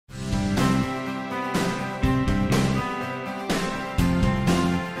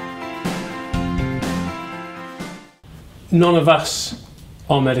none of us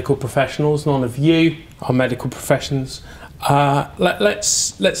are medical professionals, none of you are medical professionals.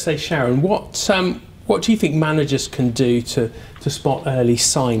 Let's say, Sharon, what do you think managers can do to spot early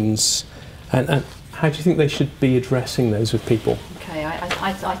signs, and how do you think they should be addressing those with people? Okay,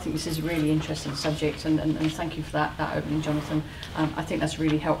 I think this is a really interesting subject, and thank you for that opening, Jonathan. I think that's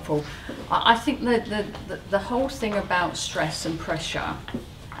really helpful. I think the whole thing about stress and pressure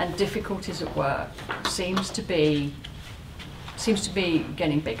and difficulties at work seems to be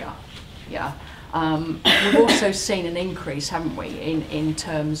getting bigger. Yeah. We've also seen an increase, haven't we, in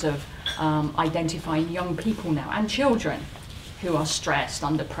terms of identifying young people now and children who are stressed,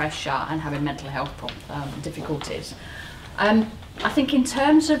 under pressure, and having mental health difficulties. I think in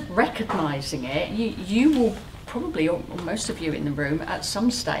terms of recognising it, you will probably, or most of you in the room, at some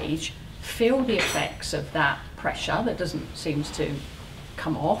stage feel the effects of that pressure that doesn't seem to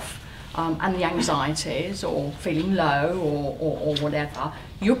come off, and the anxieties, or feeling low, or whatever.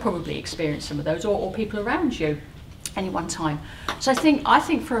 You'll probably experience some of those, or people around you any one time. So I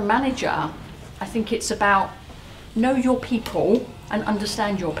think for a manager, I think it's about know your people and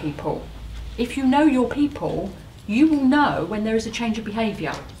understand your people. If you know your people, you will know when there is a change of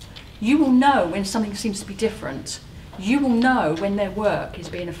behaviour. You will know when something seems to be different. You will know when their work is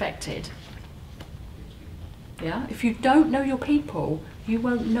being affected. Yeah? If you don't know your people, you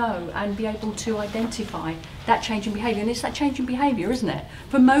won't know and be able to identify that change in behaviour. And it's that change in behaviour, isn't it?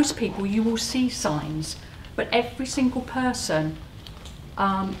 For most people, you will see signs, but every single person,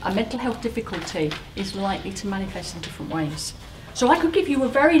 a mental health difficulty is likely to manifest in different ways. So I could give you a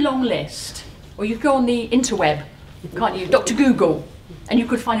very long list, or you could go on the interweb, can't you, Dr. Google, and you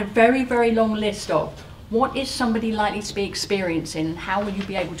could find a very, very long list of what is somebody likely to be experiencing and how will you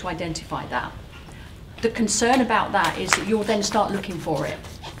be able to identify that. The concern about that is that you'll then start looking for it.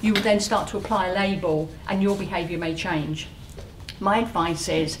 You will then start to apply a label and your behaviour may change. My advice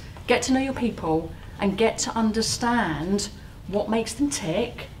is get to know your people and get to understand what makes them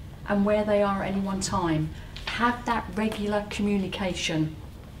tick and where they are at any one time. Have that regular communication.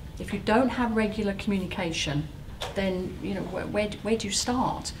 If you don't have regular communication, then where do you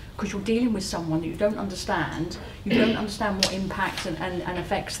start? Because you're dealing with someone that you don't understand. You don't understand what impacts and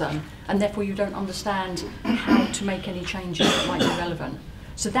affects them, and therefore you don't understand how to make any changes that might be relevant.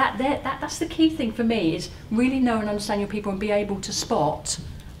 So that's the key thing for me, is really know and understand your people and be able to spot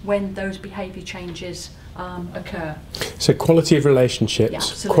when those behaviour changes occur. So quality of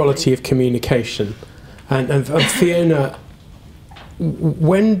relationships, yeah, quality of communication, and Fiona,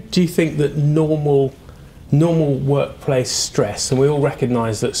 when do you think that normal workplace stress, and we all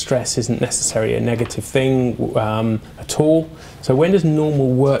recognise that stress isn't necessarily a negative thing at all, so when does normal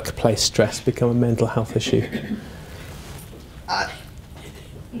workplace stress become a mental health issue?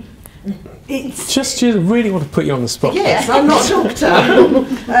 Just really want to put you on the spot. Yes, I'm not a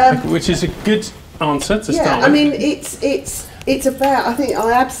doctor. Which is a good answer to start with. I mean, it's about, I think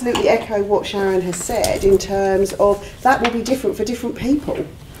I absolutely echo what Sharon has said in terms of that will be different for different people.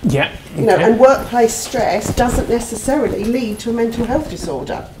 Yeah. Okay. And workplace stress doesn't necessarily lead to a mental health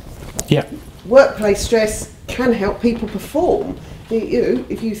disorder. Yeah. Workplace stress can help people perform.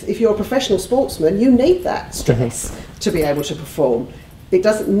 If you're a professional sportsman, you need that stress to be able to perform. It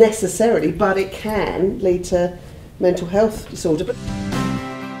doesn't necessarily, but it can lead to mental health disorder. But